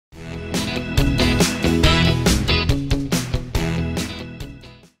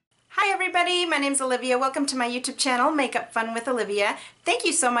my name's Olivia. Welcome to my YouTube channel, Makeup Fun with Olivia. Thank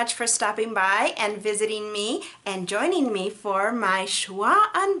you so much for stopping by and visiting me and joining me for my Choix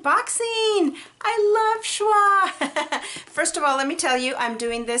unboxing. I love Choix. First of all, let me tell you, I'm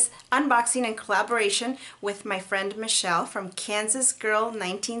doing this unboxing in collaboration with my friend Michelle from Kansas Girl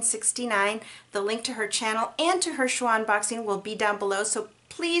 1969. The link to her channel and to her Choix unboxing will be down below, so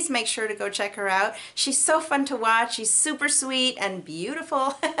please make sure to go check her out. She's so fun to watch. She's super sweet and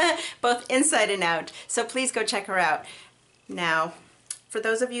beautiful, both inside and out. So please go check her out. Now, for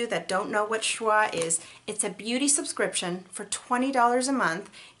those of you that don't know what Choix is, it's a beauty subscription for $20 a month.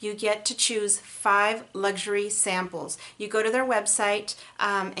 You get to choose 5 luxury samples. You go to their website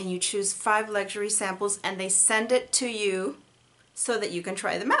and you choose 5 luxury samples and they send it to you so that you can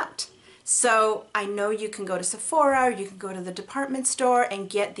try them out. So I know you can go to Sephora or you can go to the department store and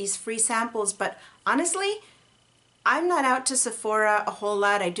get these free samples, but honestly, I'm not out to Sephora a whole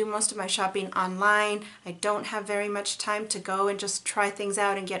lot. I do most of my shopping online. I don't have very much time to go and just try things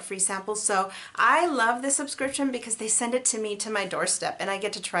out and get free samples. So I love the subscription because they send it to me to my doorstep and I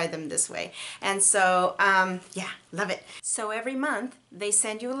get to try them this way. And so, yeah, love it. So every month they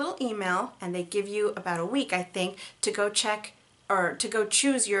send you a little email and they give you about a week, I think, to go check or to go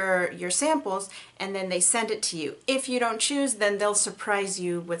choose your samples, and then they send it to you. If you don't choose, then they'll surprise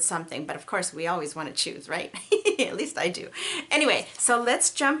you with something. But of course, we always want to choose, right? At least I do. Anyway, so let's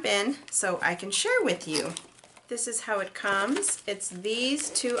jump in so I can share with you. This is how it comes. It's these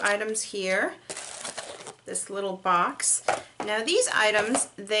 2 items here, this little box. Now these items,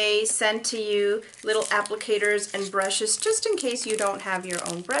 they send to you little applicators and brushes just in case you don't have your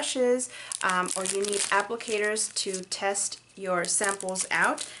own brushes or you need applicators to test your samples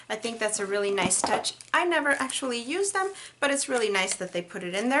out. I think that's a really nice touch. I never actually use them, but it's really nice that they put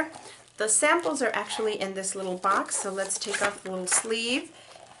it in there. The samples are actually in this little box, so let's take off the little sleeve.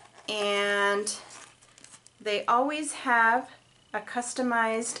 And they always have a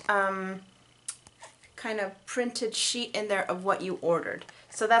customized kind of printed sheet in there of what you ordered.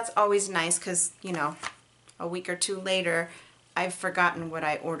 So that's always nice because, you know, a week or 2 later, I've forgotten what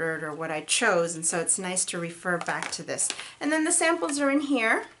I ordered or what I chose, and so it's nice to refer back to this. And then the samples are in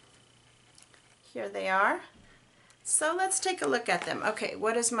here. Here they are. So let's take a look at them. Okay,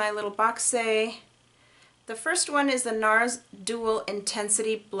 what does my little box say? The first one is the Nars Dual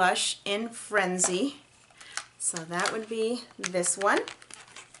Intensity Blush in Frenzy. So that would be this one.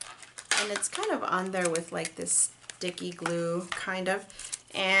 And it's kind of on there with like this sticky glue, kind of.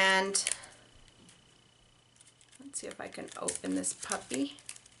 And let's see if I can open this puppy.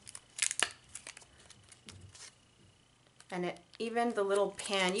 And even the little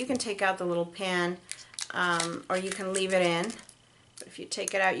pan, you can take out the little pan or you can leave it in. But if you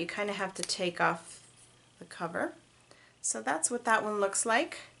take it out, you kind of have to take off the cover. So that's what that one looks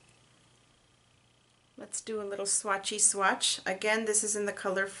like. Let's do a little swatchy swatch. Again, this is in the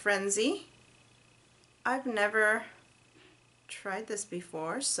color Frenzy. I've never tried this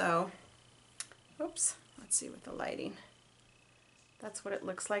before, so, oops, let's see with the lighting. That's what it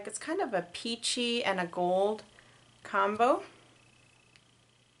looks like. It's kind of a peachy and a gold combo.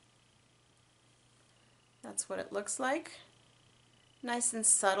 That's what it looks like. Nice and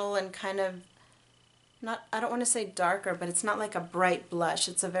subtle and kind of not, I don't want to say darker, but it's not like a bright blush.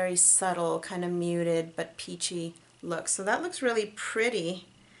 It's a very subtle, kind of muted but peachy look. So that looks really pretty.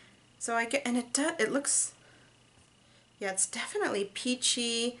 So I get, and it looks, yeah, it's definitely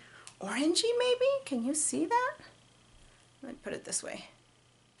peachy, orangey maybe. Can you see that? Let me put it this way.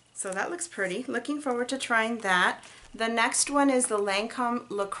 So that looks pretty. Looking forward to trying that. The next one is the Lancome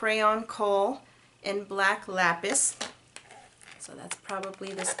Le Crayon Kohl in Black Lapis. So that's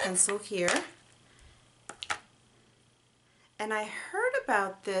probably this pencil here. And I heard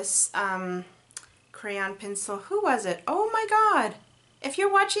about this crayon pencil. Who was it? Oh my God. If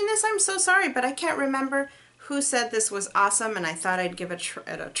you're watching this, I'm so sorry, but I can't remember who said this was awesome, and I thought I'd give it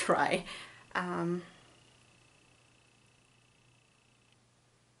a try.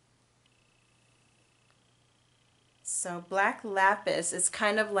 So Black Lapis is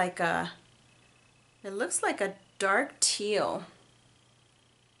kind of like a, it looks like a dark teal.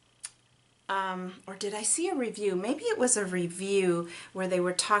 Or did I see a review? Maybe it was a review where they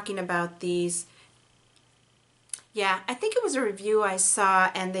were talking about these. Yeah, I think it was a review I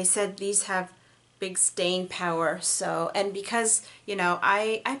saw, and they said these have big stain power. So, and because, you know,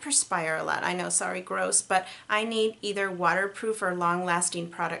 I perspire a lot. I know, sorry, gross, but I need either waterproof or long-lasting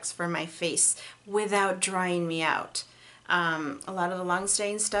products for my face without drying me out. A lot of the long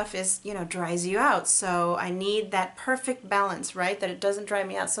stain stuff is, you know, dries you out. So I need that perfect balance, right? That it doesn't dry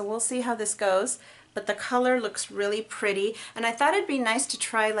me out. So we'll see how this goes. But the color looks really pretty. And I thought it'd be nice to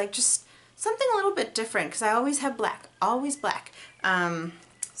try like just something a little bit different because I always have black, always black.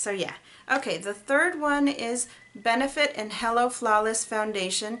 So yeah. Okay, the third one is Benefit and Hello Flawless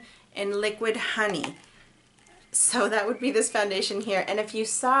Foundation in Liquid Honey. So that would be this foundation here. And if you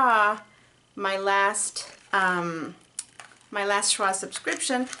saw my last Choix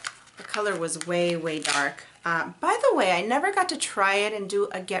subscription, the color was way, way dark. By the way, I never got to try it and do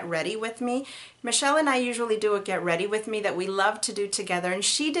a get ready with me. Michelle and I usually do a get ready with me that we love to do together, and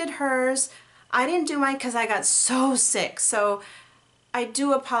she did hers. I didn't do mine because I got so sick. So I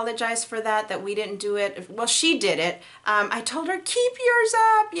do apologize for that we didn't do it. Well, she did it. I told her, keep yours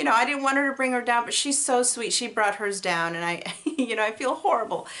up. You know, I didn't want her to bring her down, but she's so sweet. She brought hers down, and I, you know, I feel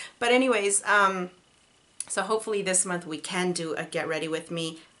horrible. But anyways, so hopefully this month we can do a get ready with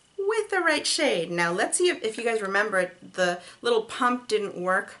me with the right shade. Now let's see if you guys remember it, the little pump didn't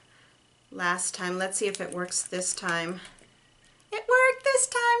work last time. Let's see if it works this time. It worked this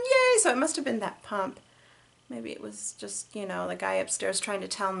time, yay! So it must have been that pump. Maybe it was just, you know, the guy upstairs trying to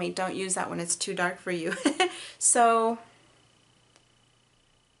tell me don't use that when it's too dark for you. So,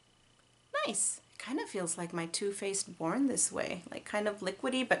 nice. It kind of feels like my Too Faced Born This Way. Like kind of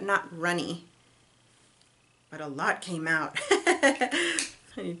liquidy but not runny. But a lot came out.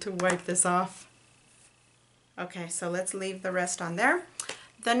 I need to wipe this off. Okay, so let's leave the rest on there.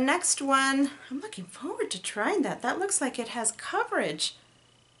 The next one, I'm looking forward to trying that. That looks like it has coverage.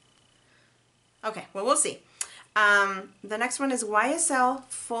 Okay, well, we'll see. The next one is YSL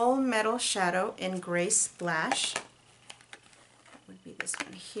Full Metal Shadow in Gray Splash. That would be this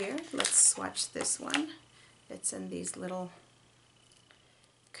one here. Let's swatch this one. It's in these little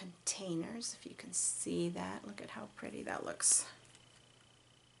containers, if you can see that. Look at how pretty that looks.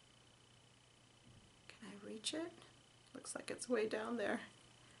 Can I reach it? Looks like it's way down there.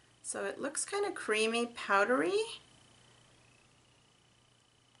 So it looks kind of creamy, powdery.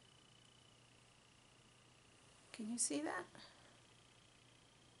 Can you see that?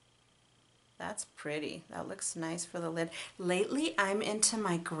 That's pretty. That looks nice for the lid. Lately, I'm into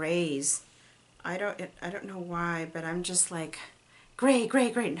my grays. I don't know why, but I'm just like gray,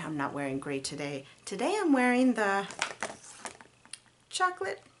 gray, gray. No, I'm not wearing gray today. Today I'm wearing the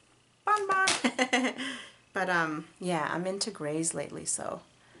chocolate bonbon. But yeah, I'm into grays lately, so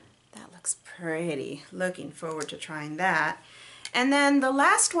that looks pretty. Looking forward to trying that. And then the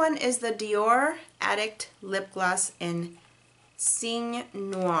last one is the Dior Addict Lip Gloss in Signe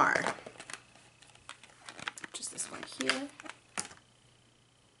Noir. Which is this one here.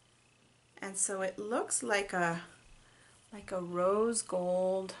 And so it looks like a rose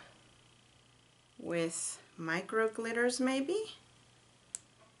gold with micro glitters maybe.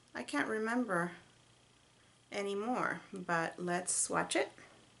 I can't remember anymore, but let's swatch it.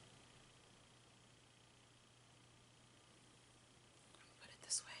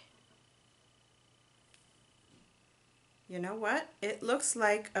 You know what? It looks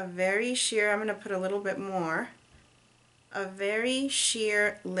like a very sheer, I'm going to put a little bit more, a very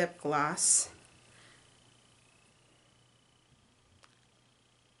sheer lip gloss.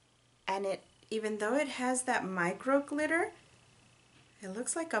 And it, even though it has that micro glitter, it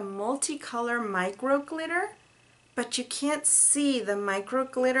looks like a multicolor micro glitter, but you can't see the micro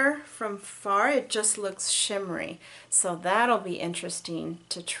glitter from far. It just looks shimmery. So that'll be interesting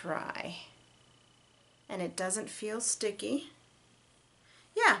to try. And it doesn't feel sticky.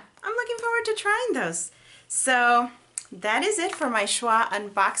 Yeah, I'm looking forward to trying those. So that is it for my Choix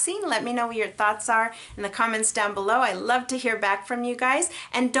unboxing. Let me know what your thoughts are in the comments down below. I love to hear back from you guys.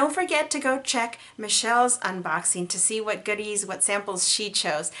 And don't forget to go check Michelle's unboxing to see what goodies, what samples she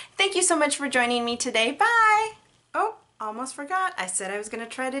chose. Thank you so much for joining me today. Bye! Oh, almost forgot. I said I was going to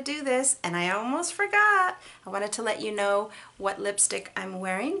try to do this, and I almost forgot. I wanted to let you know what lipstick I'm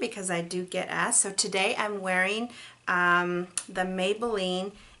wearing because I do get asked. So today I'm wearing the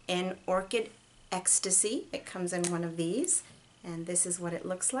Maybelline in Orchid Ecstasy. It comes in one of these, and this is what it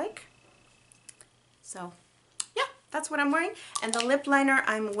looks like. So yeah, that's what I'm wearing. And the lip liner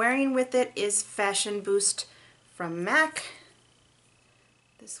I'm wearing with it is Fashion Boost from MAC.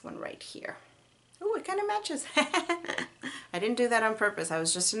 This one right here. Oh, it kind of matches. I didn't do that on purpose. I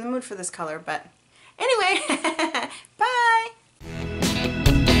was just in the mood for this color, but anyway,